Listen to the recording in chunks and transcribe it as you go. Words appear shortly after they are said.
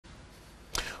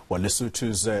Well,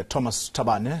 Lesotho's Thomas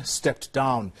Thabane stepped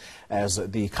down as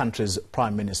the country's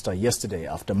prime minister yesterday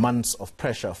after months of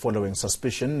pressure following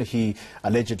suspicion he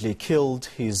allegedly killed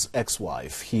his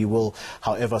ex-wife. He will,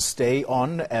 however, stay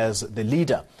on as the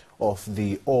leader of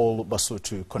the All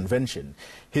Basotho Convention.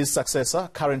 His successor,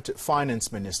 current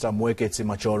Finance Minister Moeketsi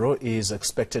Majoro, is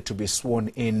expected to be sworn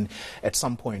in at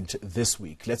some point this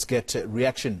week. Let's get a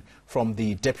reaction from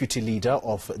the deputy leader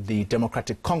of the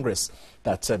Democratic Congress,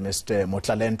 that's Mr.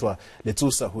 Motlalentwa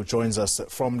Letsusa, who joins us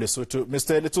from Lesotho.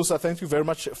 Mr. Letsusa, thank you very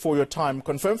much for your time.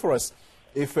 Confirm for us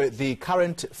if the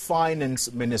current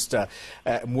Finance Minister,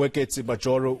 Moeketsi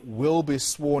Majoro, will be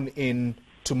sworn in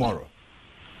tomorrow.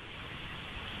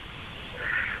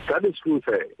 That is true,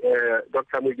 sir.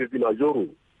 Dr. Moeketsi Majoro,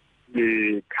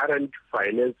 the current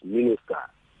finance minister,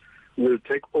 will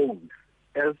take oath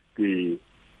as the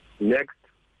next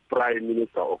prime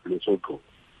minister of Lesotho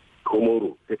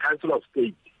tomorrow. The Council of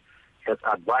State has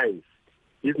advised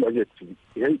His Majesty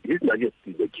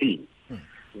the King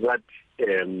that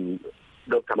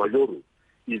Dr. Majoro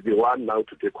is the one now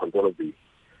to take control of the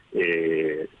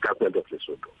government of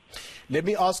Lesotho. Let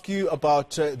me ask you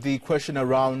about the question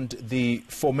around the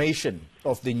formation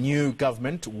of the new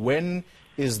government. When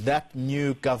is that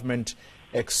new government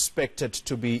expected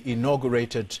to be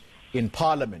inaugurated in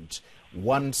Parliament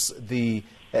once the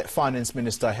Finance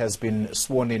Minister has been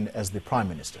sworn in as the Prime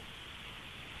Minister?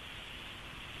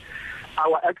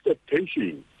 Our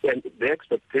expectation and the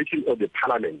expectation of the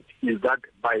Parliament is that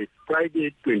by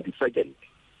Friday 22nd,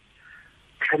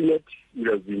 Cabinet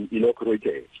will have been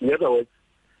inaugurated. In other words,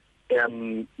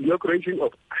 inauguration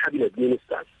of cabinet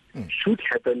ministers should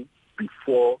happen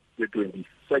before the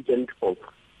 22nd of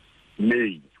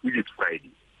May, which is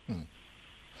Friday.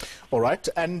 All right.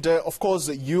 And, of course,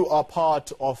 you are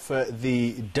part of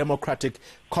the Democratic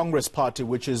Congress Party,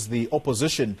 which is the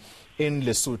opposition in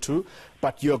Lesotho,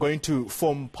 but you are going to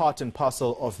form part and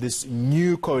parcel of this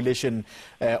new coalition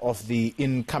of the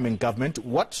incoming government.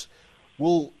 What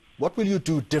will you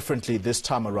do differently this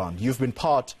time around? You've been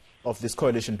part of this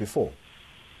coalition before.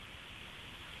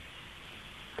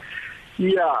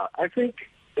 Yeah, I think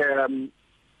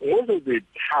most of the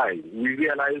time we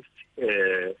realized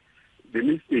the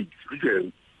mistakes which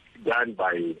were done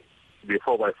by the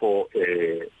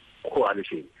 4x4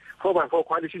 coalition. 4x4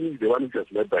 coalition is the one which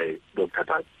was led by Dr.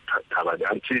 Thabane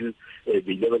until the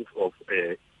 11th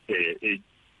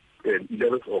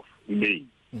of May,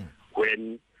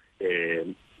 when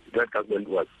that government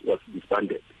was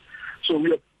disbanded. So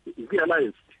we have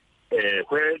realized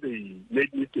where they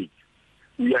made mistakes.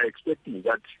 We are expecting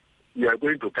that we are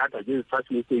going to cut against such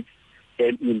mistakes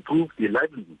and improve the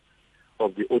livelihood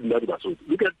of the ordinary Basotho.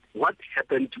 Look at what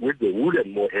happened with the wool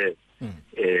and mohair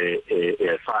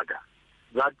saga.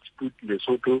 That put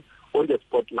Lesotho on the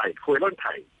spotlight for a long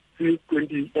time, since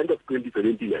end of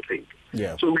 2017, I think.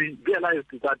 Yeah. So we realized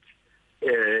that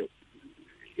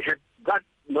had that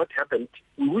not happened,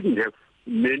 we wouldn't have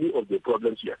many of the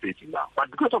problems we are facing now.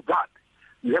 But because of that,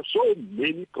 we have so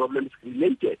many problems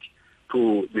related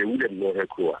to the wool and mohair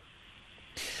crores.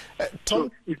 So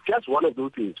it's just one of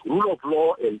those things, rule of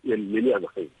law and many other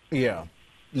things. Yeah.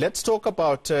 Let's talk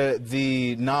about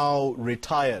the now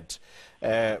retired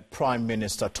Prime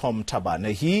Minister Tom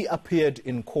Thabane. He appeared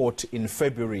in court in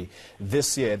February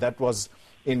this year. That was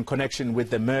in connection with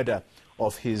the murder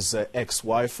of his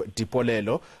ex-wife,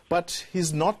 Dipolelo, but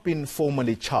he's not been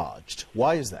formally charged.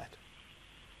 Why is that?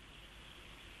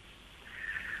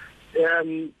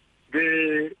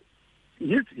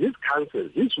 His counsel,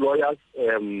 his lawyers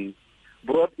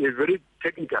brought a very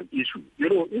technical issue. You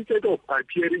know, instead of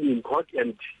appearing in court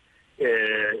and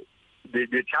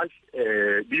the charge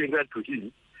being read to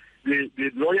him,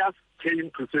 the lawyers came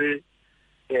to say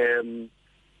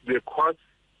the court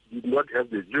did not have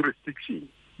the jurisdiction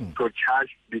to charge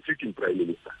the sitting Prime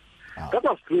Minister. That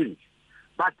was strange.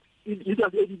 But it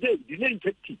was a delaying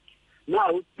tactic.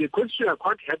 Now, the Constitutional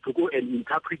Court had to go and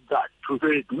interpret that to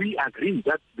say, do we agree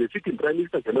that the sitting Prime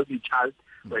Minister cannot be charged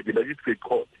by the Magistrate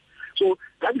Court? So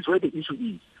that is where the issue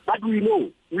is. But we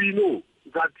know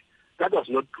that that was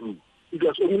not true. It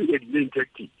was only a delaying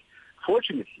tactic.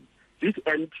 Fortunately, his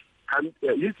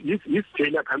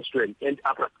failure comes to an end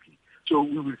abruptly. So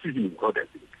we will see him in court, I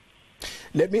think.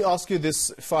 Let me ask you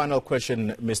this final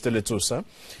question, Mr. Letsusa.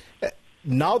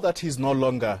 Now that he's no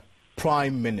longer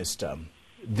Prime Minister,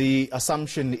 the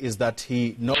assumption is that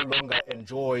he no longer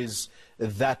enjoys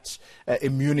that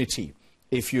immunity,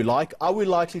 if you like. Are we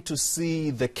likely to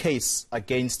see the case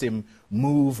against him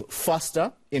move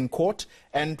faster in court?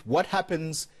 And what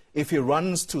happens if he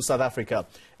runs to South Africa,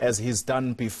 as he's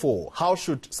done before? How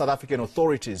should South African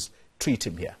authorities treat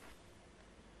him here?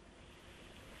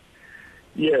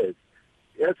 Yes.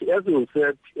 As you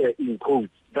said in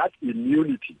quotes, that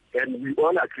immunity, and we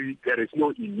all agree there is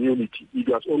no immunity. It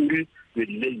was only the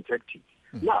delaying tactic.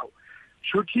 Now,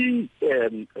 should he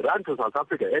run to South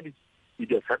Africa, and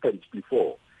it has happened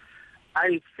before,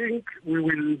 I think we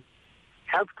will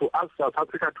have to ask South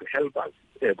Africa to help us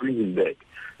bring him back.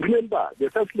 Remember, the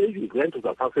First Lady went to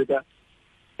South Africa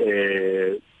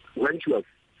when she was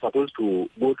supposed to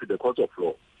go to the court of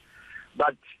law.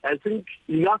 But I think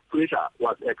enough pressure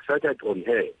was exerted on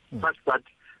her such that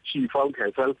she found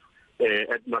herself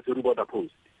at Maseru border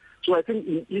post. So I think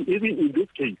even in this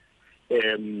case,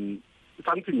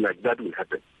 something like that will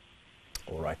happen.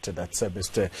 All right, that's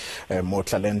Mr.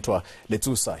 Motlalentwa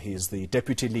Letsusa. He is the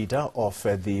deputy leader of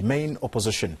the main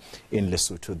opposition in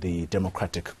Lesotho, the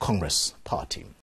Democratic Congress Party.